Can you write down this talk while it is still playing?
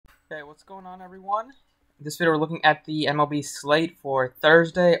Okay, what's going on, everyone? In this video, we're looking at the MLB slate for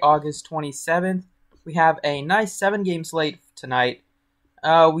Thursday, August 27th. We have a nice 7-game slate tonight.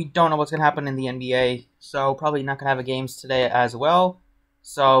 We don't know what's going to happen in the NBA, so probably not going to have games today as well.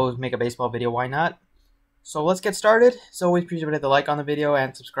 So, make a baseball video, why not? So, let's get started. So, always appreciate it, hit the like on the video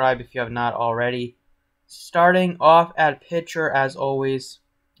and subscribe if you have not already. Starting off at pitcher, as always.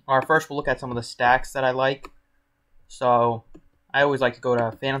 First, we'll look at some of the stacks that I like. So, I always like to go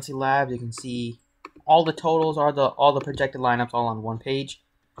to Fantasy Labs. You can see all the totals, all the projected lineups, all on one page.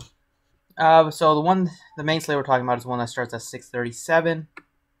 So the main slate we're talking about is one that starts at 6:37.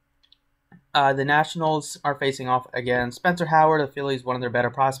 The Nationals are facing off against Spencer Howard. The Phillies, one of their better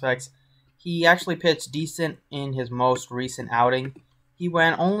prospects. He actually pitched decent in his most recent outing. He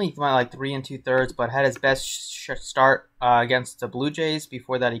went like 3 2/3, but had his best start against the Blue Jays.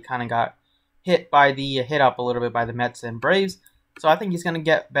 Before that, he kind of got hit up a little bit by the Mets and Braves. So I think he's going to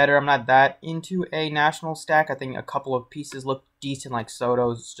get better. I'm not that into a national stack. I think a couple of pieces look decent, like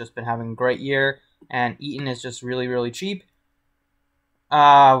Soto's just been having a great year, and Eaton is just really, really cheap.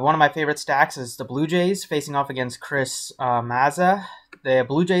 One of my favorite stacks is the Blue Jays facing off against Chris Mazza. The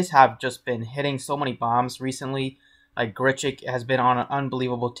Blue Jays have just been hitting so many bombs recently. Like Grichuk has been on an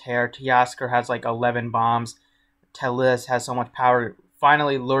unbelievable tear. Teoscar has like 11 bombs. Telis has so much power.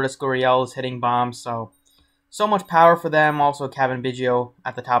 Finally, Lourdes Gurriel is hitting bombs, so much power for them. Also, Kevin Biggio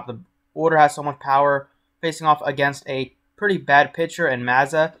at the top of the order has so much power, facing off against a pretty bad pitcher in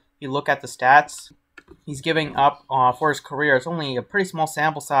Mazza. If you look at the stats, he's giving up for his career. It's only a pretty small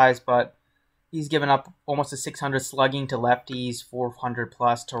sample size, but he's given up almost a 600 slugging to lefties, 400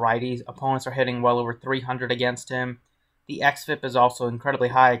 plus to righties. Opponents are hitting well over 300 against him. The xFIP is also incredibly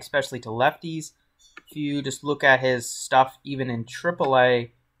high, especially to lefties. If you just look at his stuff, even in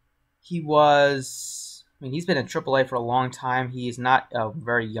AAA, he's been in AAA for a long time. He's not a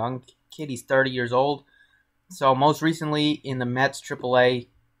very young kid. He's 30 years old. So most recently in the Mets AAA,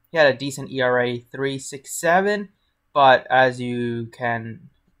 he had a decent ERA, 3.67. But as you can,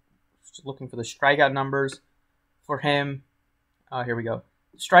 just looking for the strikeout numbers for him. Here we go.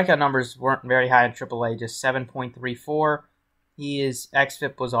 Strikeout numbers weren't very high in AAA, just 7.34. His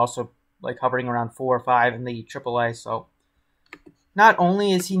xFIP was also like hovering around 4 or 5 in the AAA. So not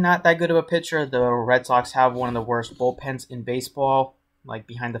only is he not that good of a pitcher, the Red Sox have one of the worst bullpens in baseball, like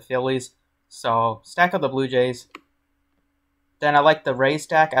behind the Phillies. So stack up the Blue Jays. Then I like the Rays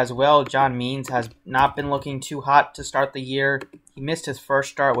stack as well. John Means has not been looking too hot to start the year. He missed his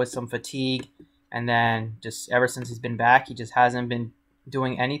first start with some fatigue, and then just ever since he's been back, he just hasn't been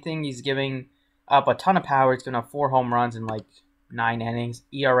doing anything. He's giving up a ton of power. He's going to have 4 home runs in like 9 innings.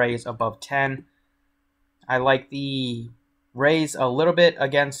 ERA is above 10. I like the Rays a little bit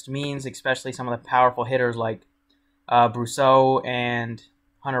against Means, especially some of the powerful hitters like Brousseau and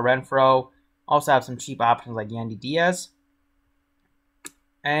Hunter Renfroe. Also have some cheap options like Yandy Diaz.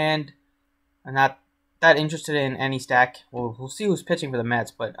 And I'm not that interested in any stack. We'll see who's pitching for the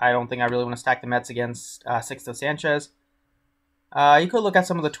Mets, but I don't think I really want to stack the Mets against Sixto Sanchez. You could look at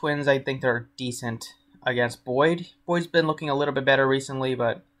some of the Twins. I think they're decent against Boyd. Boyd's been looking a little bit better recently,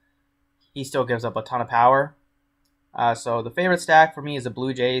 but he still gives up a ton of power. So the favorite stack for me is the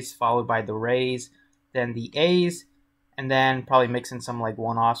Blue Jays, followed by the Rays, then the A's, and then probably mix in some like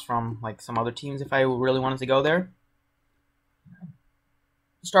one-offs from like some other teams if I really wanted to go there.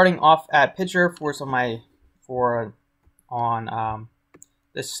 Starting off at pitcher on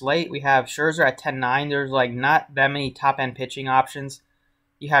this slate, we have Scherzer at 10-9. There's like not that many top-end pitching options.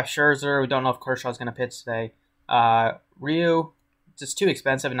 You have Scherzer. We don't know if Kershaw's going to pitch today. Ryu, just too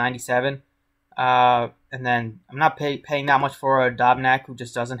expensive at 97. And then I'm not paying that much for a Dobnak who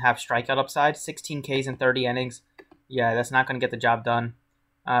just doesn't have strikeout upside. 16 Ks in 30 innings. Yeah, that's not going to get the job done.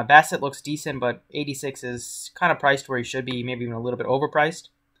 Bassett looks decent, but 86 is kind of priced where he should be, maybe even a little bit overpriced.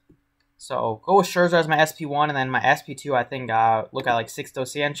 So go with Scherzer as my SP1, and then my SP2, I think, look at like Sixto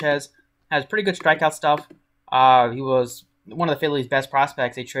Sanchez. Has pretty good strikeout stuff. He was one of the Phillies' best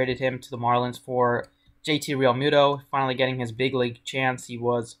prospects. They traded him to the Marlins for JT Realmuto, finally getting his big league chance. He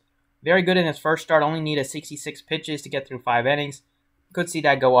was very good in his first start, only needed 66 pitches to get through 5 innings. Could see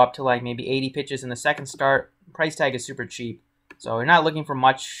that go up to like maybe 80 pitches in the second start. Price tag is super cheap. So you're not looking for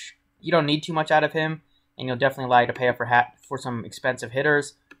much. You don't need too much out of him, and you'll definitely like to pay up for some expensive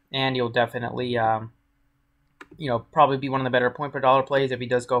hitters, and you'll definitely probably be one of the better point per dollar plays if he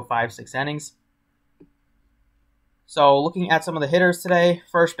does go 5-6 innings. So looking at some of the hitters today,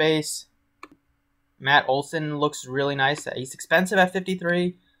 first base, Matt Olson looks really nice. He's expensive at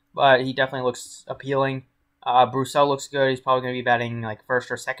 53, but he definitely looks appealing. Brousseau looks good. He's probably going to be batting like first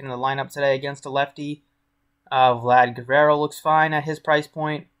or second in the lineup today against a lefty. Vlad Guerrero looks fine at his price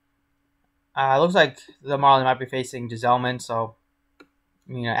point. Looks like the Marlins might be facing Gisellman, so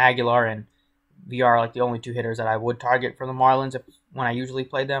Aguilar and VR are like the only two hitters that I would target for the Marlins when I usually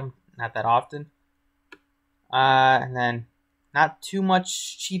play them, not that often. And then not too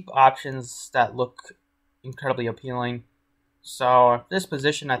much cheap options that look incredibly appealing. So at this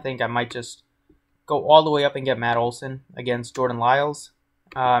position, I think I might just go all the way up and get Matt Olson against Jordan Lyles.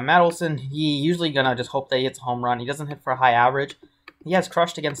 Matt Olson, he usually gonna just hope that he hits a home run. He doesn't hit for a high average. He has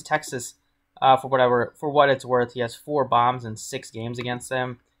crushed against Texas for what it's worth. He has 4 bombs in 6 games against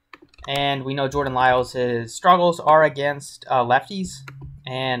them. And we know Jordan Lyles, his struggles are against lefties,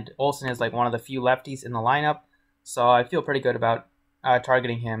 and Olson is like one of the few lefties in the lineup, so I feel pretty good about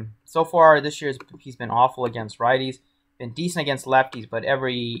targeting him. So far this year, he's been awful against righties, been decent against lefties, but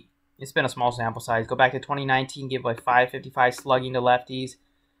it's been a small sample size. Go back to 2019, gave like 555 slugging to lefties.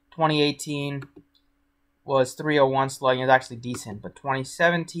 2018 was 301 slugging. It was actually decent, but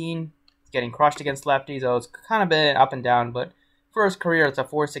 2017, getting crushed against lefties. So it's kind of been up and down, but for his career, it's a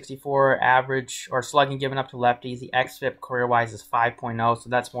 464 average or slugging given up to lefties. The xFIP career-wise is 5.0, so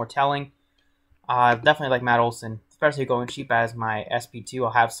that's more telling. Definitely like Matt Olson, especially going cheap as my SP2.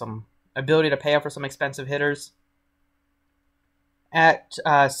 I'll have some ability to pay up for some expensive hitters. At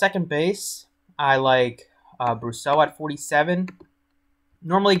second base, I like Brousseau at 47.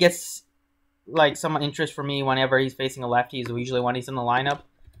 Normally gets like some interest for me whenever he's facing a lefty, is usually when he's in the lineup.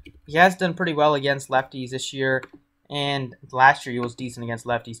 He has done pretty well against lefties this year. And last year he was decent against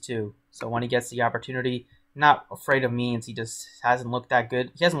lefties too. So when he gets the opportunity, not afraid of means. He just hasn't looked that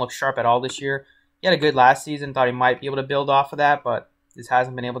good. He hasn't looked sharp at all this year. He had a good last season. Thought he might be able to build off of that, but just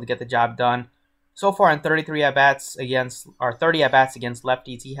hasn't been able to get the job done. So far in 30 at-bats against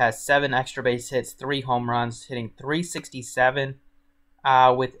lefties, he has 7 extra base hits, 3 home runs, hitting 367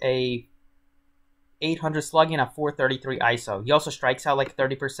 with a 800 slugging, a 433 ISO. He also strikes out like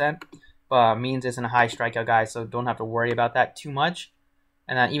 30%. Means isn't a high strikeout guy, so don't have to worry about that too much.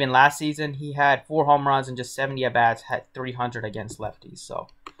 And then even last season, he had 4 home runs and just 70 at-bats, had 300 against lefties. So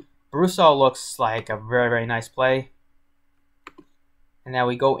Brousseau looks like a very, very nice play. And now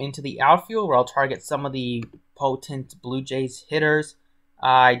we go into the outfield, where I'll target some of the potent Blue Jays hitters.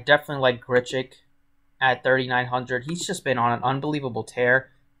 I definitely like Grichuk at 3,900. He's just been on an unbelievable tear.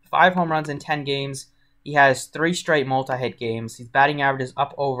 5 home runs in 10 games. He has 3 straight multi-hit games. His batting average is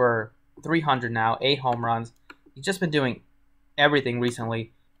up over 300 now, 8 home runs. He's just been doing everything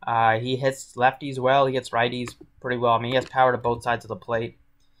recently. He hits lefties well. He hits righties pretty well. I mean, he has power to both sides of the plate.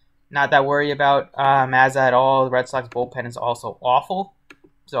 Not that worried about Mazza at all. The Red Sox bullpen is also awful.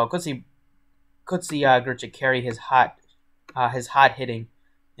 So could see Grichuk carry his hot hitting.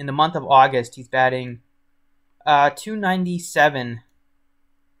 In the month of August, he's batting 297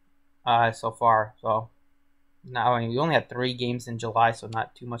 so far. So now, I mean, we only had 3 games in July, so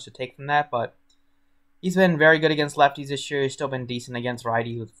not too much to take from that. But he's been very good against lefties this year. He's still been decent against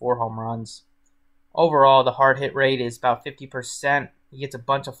righties with 4 home runs. Overall, the hard hit rate is about 50%. He gets a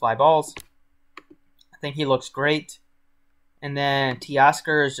bunch of fly balls. I think he looks great. And then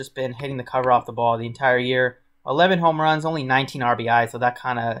Teoscar has just been hitting the cover off the ball the entire year. 11 home runs, only 19 RBI, so that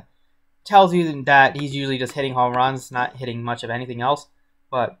kind of tells you that he's usually just hitting home runs, not hitting much of anything else.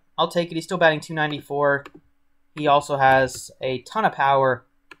 But I'll take it. He's still batting 294. He also has a ton of power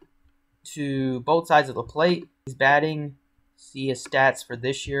to both sides of the plate. He's batting, see his stats for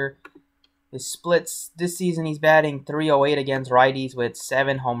this year. His splits this season, he's batting 308 against righties with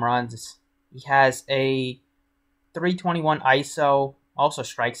 7 home runs. He has a 321 ISO, also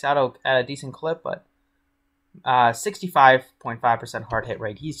strikes out at a decent clip, but 65.5% hard hit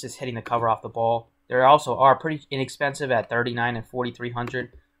rate. He's just hitting the cover off the ball. They also are pretty inexpensive at 39 and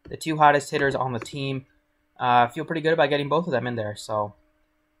 4,300. The 2 hottest hitters on the team. Feel pretty good about getting both of them in there. So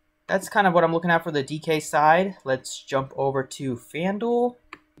that's kind of what I'm looking at for the DK side. Let's jump over to Fanduel.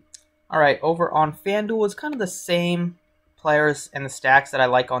 All right, over on Fanduel, it's kind of the same players and the stacks that I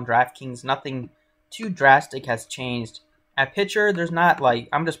like on Draftkings. Nothing too drastic has changed. At pitcher, there's not like,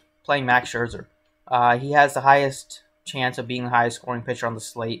 I'm just playing Max Scherzer. He has the highest chance of being the highest scoring pitcher on the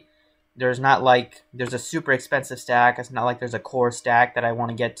slate. There's not like, there's a super expensive stack. It's not like there's a core stack that I want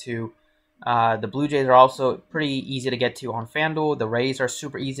to get to. The Blue Jays are also pretty easy to get to on Fanduel. The Rays are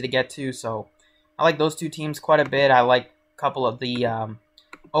super easy to get to, so I like those 2 teams quite a bit. I like a couple of the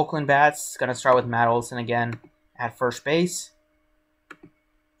Oakland bats. Going to start with Matt Olson again at first base.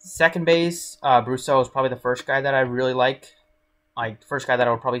 Second base, Brousseau is probably the first guy that I really like. Like, first guy that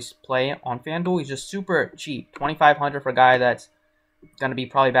I would probably play on Fanduel. He's just super cheap. $2,500 for a guy that's going to be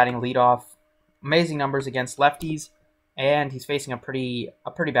probably batting leadoff. Amazing numbers against lefties. And he's facing a pretty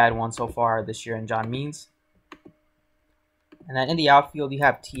bad one so far this year in John Means. And then in the outfield, you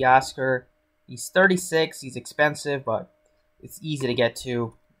have Teoscar He's 36. He's expensive, but it's easy to get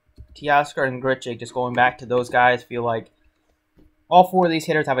to. Teoscar and Grichuk, just going back to those guys, feel like all four of these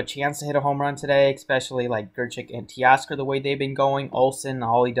hitters have a chance to hit a home run today, especially like Grichuk and Teoscar, the way they've been going. Olsen,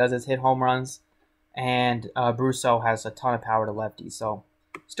 all he does is hit home runs. And Brusso has a ton of power to lefty. So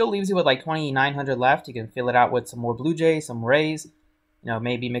still leaves you with like 2,900 left. You can fill it out with some more Blue Jays, some Rays.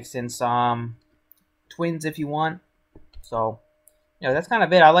 Maybe mix in some Twins if you want. So, that's kind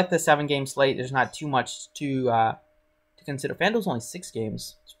of it. I like the 7-game slate. There's not too much to consider. Fanduel's only 6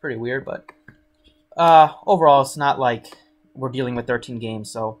 games. It's pretty weird, but overall, it's not like we're dealing with 13 games,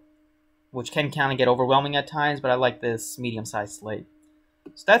 so which can kind of get overwhelming at times, but I like this medium-sized slate.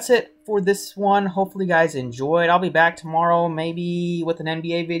 So that's it for this one. Hopefully you guys enjoyed. I'll be back tomorrow, maybe with an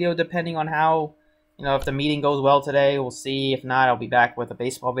NBA video, depending on how, if the meeting goes well today. We'll see. If not, I'll be back with a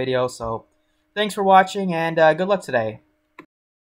baseball video. So thanks for watching, and good luck today.